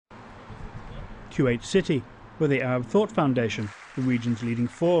Kuwait City, where the Arab Thought Foundation, the region's leading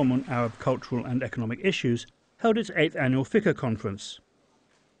forum on Arab cultural and economic issues, held its 8th annual Fiqh conference.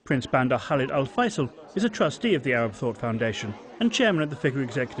 Prince Bandar Khalid Al Faisal is a trustee of the Arab Thought Foundation and chairman of the Fiqh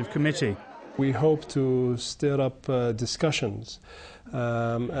Executive Committee. We hope to stir up discussions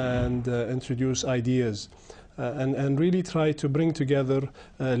and introduce ideas and really try to bring together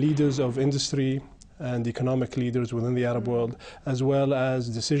leaders of industry and economic leaders within the Arab world, as well as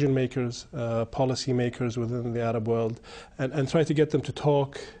decision makers, policy makers within the Arab world, and try to get them to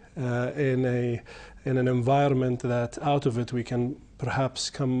talk in an environment that out of it we can perhaps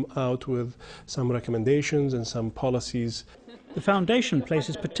come out with some recommendations and some policies. The foundation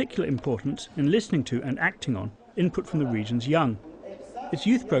places particular importance in listening to and acting on input from the region's young. Its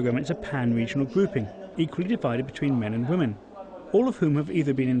youth programme is a pan-regional grouping, equally divided between men and women, all of whom have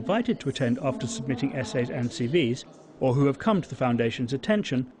either been invited to attend after submitting essays and CVs, or who have come to the foundation's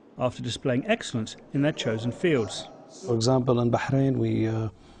attention after displaying excellence in their chosen fields. For example, in Bahrain,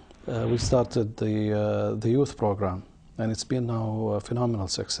 we started the youth program, and it's been now a phenomenal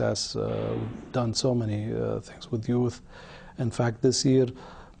success. We've done so many things with youth. In fact, this year,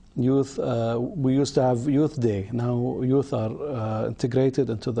 youth, we used to have Youth Day. Now youth are integrated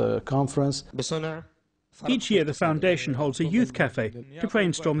into the conference. Each year, the foundation holds a youth cafe to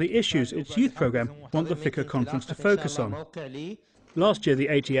brainstorm the issues its youth program want the Fiqh conference to focus on. Last year, the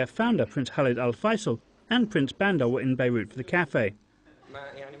ATF founder, Prince Khalid Al Faisal, and Prince Bandar were in Beirut for the cafe,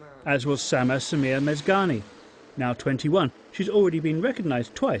 as was Sama Samir Mezgani. Now 21, she's already been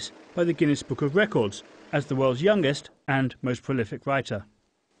recognized twice by the Guinness Book of Records as the world's youngest and most prolific writer.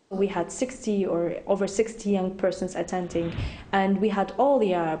 We had 60 or over 60 young persons attending, and we had all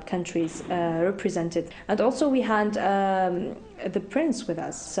the Arab countries represented. And also we had the Prince with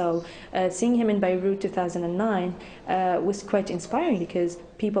us, so seeing him in Beirut 2009 was quite inspiring, because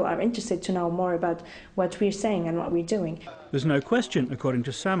people are interested to know more about what we're saying and what we're doing. There's no question, according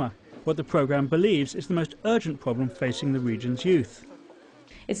to Sama, what the programme believes is the most urgent problem facing the region's youth.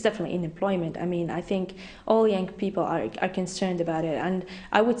 It's definitely unemployment. I mean, I think all young people are concerned about it, and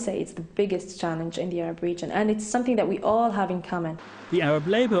I would say it's the biggest challenge in the Arab region, and it's something that we all have in common. The Arab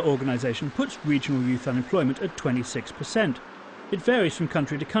Labour Organization puts regional youth unemployment at 26%. It varies from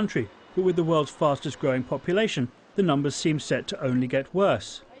country to country, but with the world's fastest growing population, the numbers seem set to only get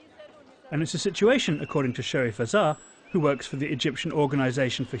worse. And it's a situation, according to Sherif Azar, who works for the Egyptian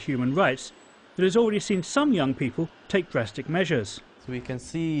Organization for Human Rights, that has already seen some young people take drastic measures. So we can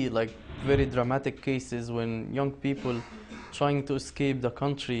see like very dramatic cases when young people trying to escape the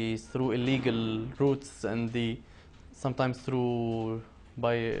country through illegal routes, and sometimes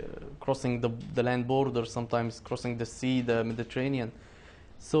by crossing the land border, sometimes crossing the sea, the Mediterranean.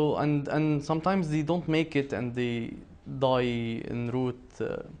 So and sometimes they don't make it and they die en route.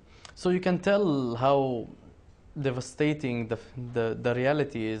 So you can tell how devastating the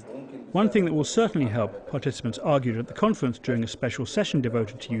reality is. One thing that will certainly help, participants argued at the conference during a special session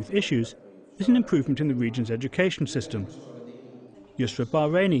devoted to youth issues, is an improvement in the region's education system. Yusra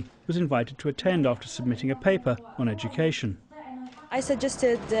Bahraini was invited to attend after submitting a paper on education. I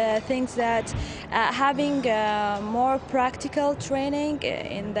suggested things that having more practical training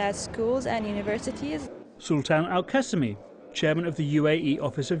in the schools and universities. Sultan Al-Qasimi, chairman of the UAE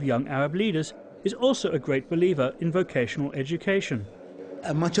Office of Young Arab Leaders, is also a great believer in vocational education.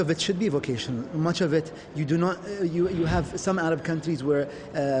 Much of it should be vocational. Much of it, you do not. You have some Arab countries where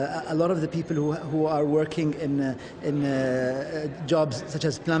a lot of the people who are working in jobs such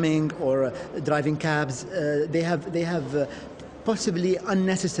as plumbing or driving cabs, they have possibly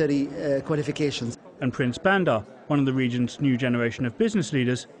unnecessary qualifications. And Prince Bandar, one of the region's new generation of business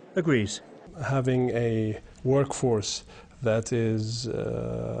leaders, agrees. Having a workforce that is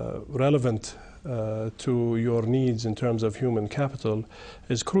relevant to your needs in terms of human capital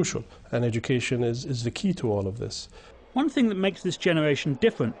is crucial, and education is the key to all of this. One thing that makes this generation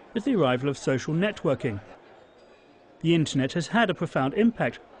different is the arrival of social networking. The internet has had a profound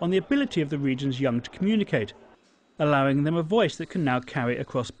impact on the ability of the region's young to communicate, allowing them a voice that can now carry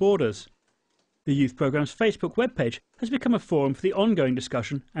across borders. The youth programme's Facebook webpage has become a forum for the ongoing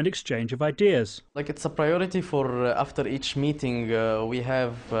discussion and exchange of ideas. Like, it's a priority for after each meeting we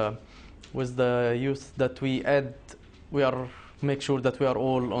have with the youth that we make sure that we are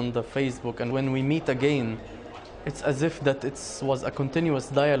all on the Facebook, and when we meet again, it's as if that it was a continuous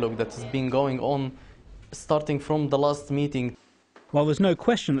dialogue that has been going on starting from the last meeting. While there's no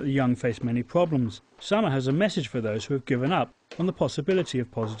question that the young face many problems, Sama has a message for those who have given up on the possibility of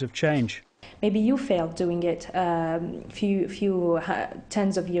positive change. maybe you failed doing it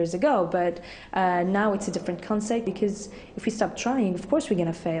tens of years ago, but now it's a different concept, because if we stop trying, of course we're going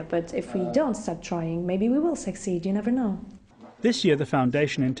to fail, but if we don't stop trying, maybe we will succeed. You never know. This year the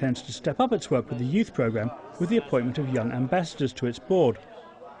foundation intends to step up its work with the youth programme with the appointment of young ambassadors to its board.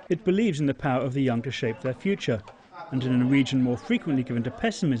 It believes in the power of the young to shape their future, and in a region more frequently given to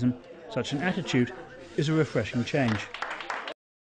pessimism, such an attitude is a refreshing change.